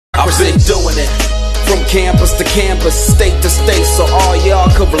been doing it. From campus to campus, state to state, so all y'all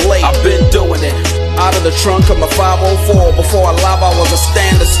could relate. I've been doing it. Out of the trunk of my 504, before I live I was a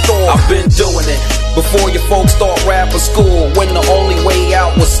standard store. I've been doing it. Before your folks start rapping school, when the only way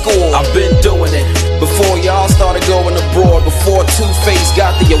out was school. I've been doing it. Before y'all started going abroad, before Two-Face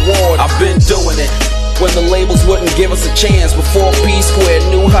got the award. I've been doing it. When the labels wouldn't give us a chance, before P-Square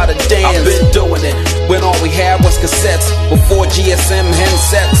knew how to dance. I've been doing it. When all we had was cassettes, before GSM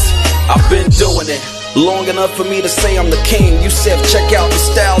handsets. I've been doing it. Long enough for me to say I'm the king. You said check out the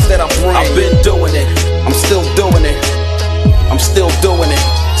styles that I bring. I've been doing it. I'm still doing it. I'm still doing it.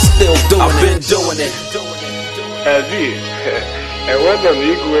 Still doing it. I've been doing it. And welcome,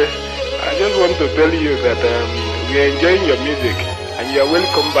 Igwe. I just want to tell you that we are enjoying your music and you are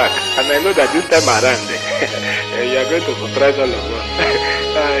welcome back. And I know that this time around you are going to surprise all of us.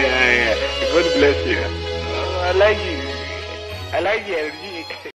 God bless you. I like you. I like you, eLDee.